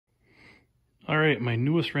All right, my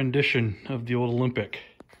newest rendition of the old Olympic.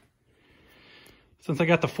 Since I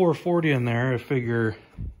got the 440 in there, I figure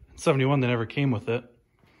 71 they never came with it.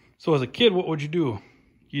 So as a kid, what would you do?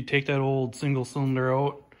 You'd take that old single cylinder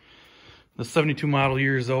out, the 72 model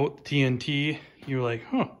years out, the TNT. You're like,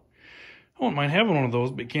 I wouldn't mind having one of those,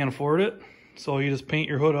 but you can't afford it. So you just paint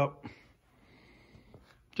your hood up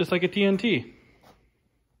just like a TNT.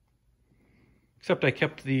 Except I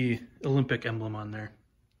kept the Olympic emblem on there.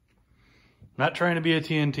 Not trying to be a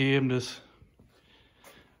TNT, I'm just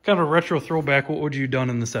kind of a retro throwback. What would you have done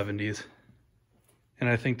in the 70s? And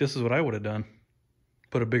I think this is what I would have done.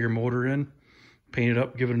 Put a bigger motor in, paint it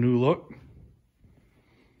up, give it a new look.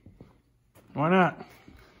 Why not?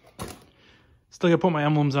 Still gotta put my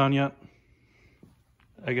emblems on yet.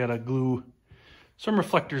 I gotta glue some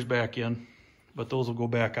reflectors back in, but those will go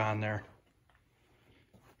back on there.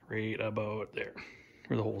 Right about there,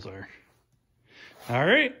 where the holes are. All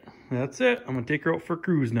right, that's it. I'm gonna take her out for a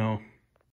cruise now.